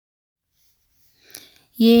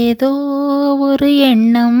ஏதோ ஒரு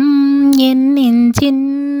எண்ணம் என் நெஞ்சின்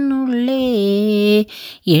உள்ளே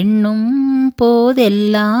எண்ணும்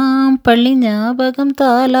போதெல்லாம் பள்ளி ஞாபகம்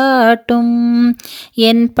தாலாட்டும்.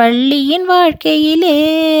 என் பள்ளியின் வாழ்க்கையிலே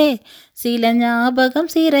சில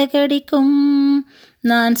ஞாபகம் சிறகடிக்கும்.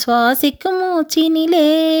 நான் சுவாசிக்கும் மூச்சினிலே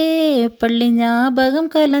பள்ளி ஞாபகம்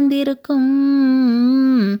கலந்திருக்கும்.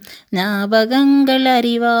 ஞாபகங்கள்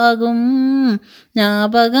அறிவாகும்,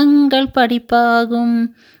 ஞாபகங்கள் படிப்பாகும்.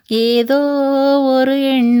 ஏதோ ஒரு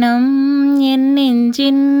எண்ணம் என்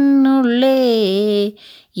நெஞ்சின் உள்ளே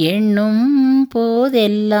எண்ணும்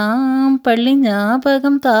போதெல்லாம் பள்ளி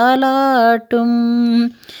ஞாபகம் தாலாட்டும்.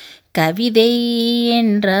 கவிதை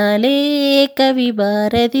என்றாலே கவி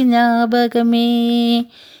பாரதி ஞாபகமே,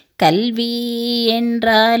 கல்வி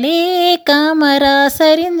என்றாலே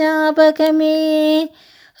காமராசரின் ஞாபகமே,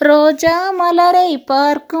 ரோஜா மலரை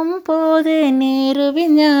பார்க்கும் போது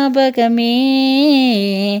நேருவின் ஞாபகமே,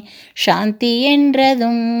 சாந்தி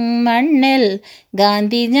என்றதும் அண்ணல்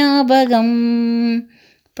காந்தி ஞாபகம்,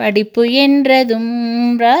 படிப்பு என்றதும்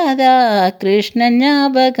ராதா கிருஷ்ணன்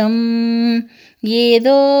ஞாபகம்.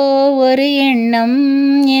 ஏதோ ஒரு எண்ணம்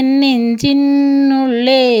என் நெஞ்சின்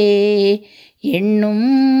உள்ளே எண்ணும்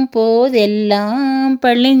போதெல்லாம்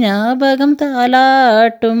பள்ளி ஞாபகம்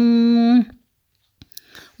தாலாட்டும்.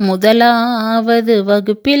 முதலாவது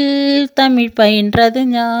வகுப்பில் தமிழ் பயின்றது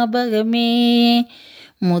ஞாபகமே,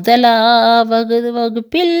 முதலாவது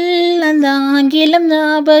வகுப்பில் அந்த ஆங்கிலம்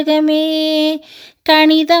ஞாபகமே,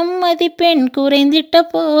 கணிதம் மதிப்பெண் குறைந்திட்ட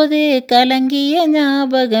போது கலங்கிய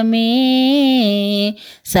ஞாபகமே,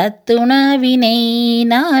 சத்துணவினை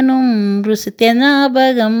நானும் ருசித்த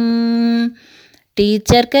ஞாபகம்,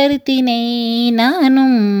 டீச்சர் கருத்தினை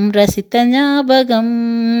நானும் ரசித்த ஞாபகம்.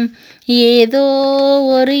 ஏதோ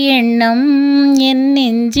ஒரு எண்ணம் என்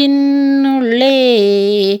நெஞ்சின் உள்ளே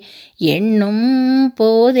எண்ணும்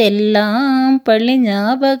போதெல்லாம் பள்ளி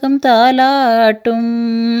ஞாபகம் தாலாட்டும்.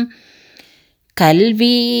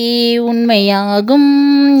 கல்வி உண்மையாகும்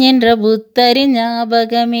என்ற புத்தரின்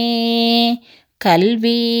ஞாபகமே,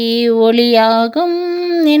 கல்வி ஒளியாகும்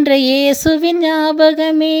என்ற இயேசுவின்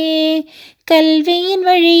ஞாபகமே, கல்வியின்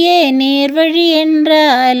வழியே நேர்வழி என்ற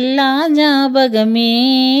அல்லாஹ் ஞாபகமே,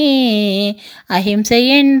 அஹிம்சை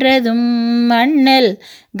என்றதும் அண்ணல்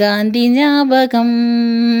காந்தி ஞாபகம்,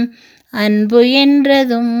 அன்பு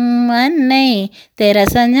என்றதும் அன்னை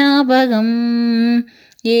தெரசா ஞாபகம்.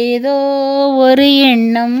 ஏதோ ஒரு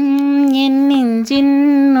எண்ணம் என் நெஞ்சின்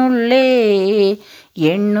உள்ளே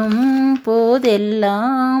எண்ணும்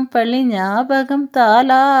போதெல்லாம் பள்ளி ஞாபகம்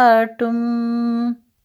தாலாட்டும்.